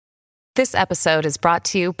This episode is brought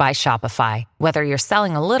to you by Shopify. Whether you're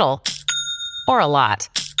selling a little or a lot,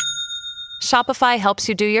 Shopify helps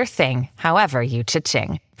you do your thing, however you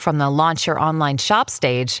cha-ching. From the launch your online shop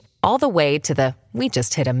stage, all the way to the we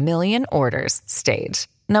just hit 1 million orders stage.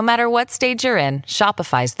 No matter what stage you're in,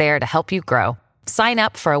 Shopify's there to help you grow. Sign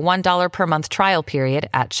up for a $1 per month trial period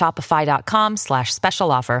at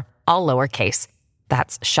shopify.com/special offer, all lowercase.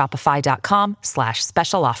 That's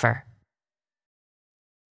shopify.com/special offer.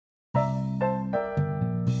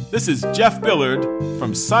 This is Jeff Billard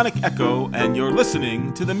from Sonic Echo, and you're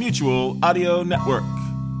listening to the Mutual Audio Network.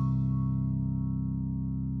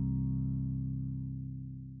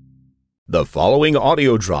 The following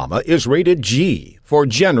audio drama is rated G for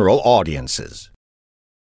general audiences.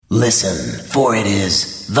 Listen, for it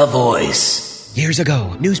is The Voice. Years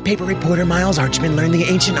ago, newspaper reporter Miles Archman learned the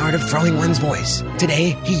ancient art of throwing one's voice.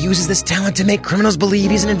 Today, he uses this talent to make criminals believe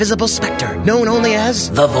he's an invisible specter, known only as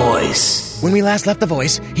The Voice. When we last left The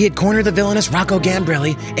Voice, he had cornered the villainous Rocco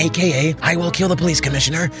Gambrelli, a.k.a. I Will Kill the Police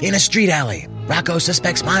Commissioner, in a street alley. Rocco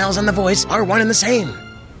suspects Miles and The Voice are one and the same.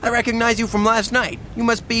 I recognize you from last night. You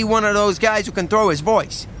must be one of those guys who can throw his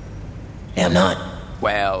voice. I'm not.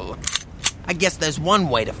 Well, I guess there's one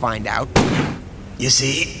way to find out. You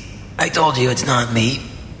see, I told you it's not me.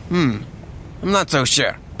 I'm not so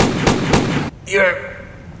sure. You're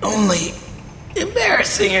only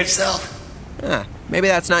embarrassing yourself. Maybe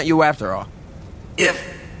that's not you after all. If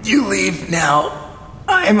you leave now,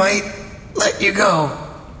 I might let you go.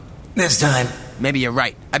 This time. Maybe you're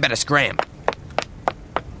right. I better scram.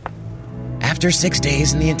 After 6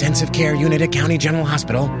 days in the intensive care unit at County General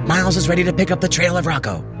Hospital, Miles is ready to pick up the trail of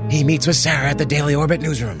Rocco. He meets with Sarah at the Daily Orbit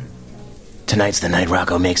newsroom. Tonight's the night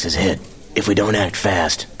Rocco makes his hit. If we don't act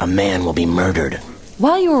fast, a man will be murdered.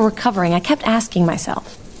 While you were recovering, I kept asking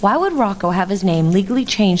myself, why would Rocco have his name legally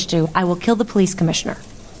changed to I Will Kill the Police Commissioner?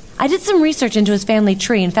 I did some research into his family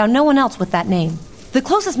tree and found no one else with that name. The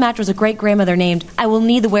closest match was a great-grandmother named I Will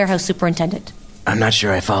Need the Warehouse Superintendent. I'm not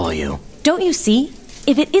sure I follow you. Don't you see?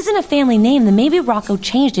 If it isn't a family name, then maybe Rocco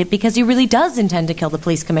changed it because he really does intend to kill the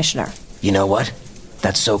police commissioner. You know what?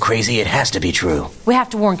 That's so crazy it has to be true. We have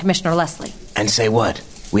to warn Commissioner Leslie. And say what?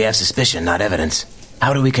 We have suspicion, not evidence.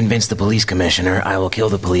 How do we convince the police commissioner I Will Kill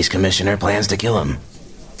the Police Commissioner plans to kill him?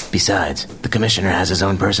 Besides, the commissioner has his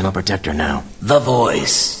own personal protector now. The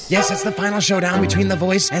Voice. Yes, it's the final showdown between The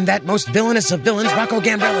Voice and that most villainous of villains, Rocco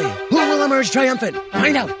Gambrelli. Who will emerge triumphant?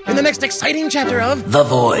 Find out in the next exciting chapter of The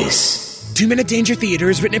Voice. 2-Minute Danger Theater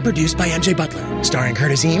is written and produced by MJ Butler, starring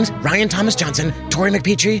Curtis Eames, Ryan Thomas Johnson, Tori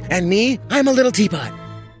McPetrie, and me, I'm a Little Teapot.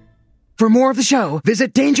 For more of the show,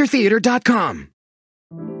 visit dangertheater.com.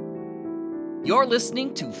 You're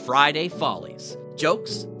listening to Friday Follies.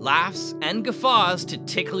 Jokes, laughs, and guffaws to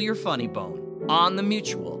tickle your funny bone on the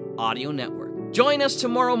Mutual Audio Network. Join us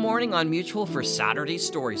tomorrow morning on Mutual for Saturday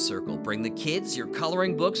Story Circle. Bring the kids your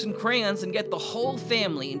coloring books and crayons and get the whole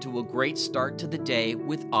family into a great start to the day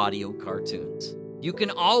with audio cartoons. You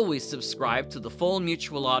can always subscribe to the full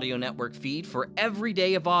Mutual Audio Network feed for every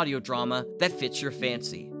day of audio drama that fits your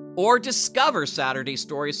fancy. Or discover Saturday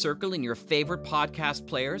Story Circle in your favorite podcast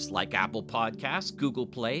players like Apple Podcasts, Google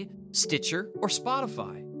Play, Stitcher, or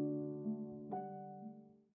Spotify.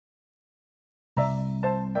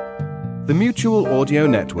 The Mutual Audio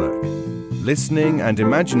Network. Listening and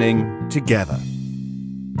imagining together.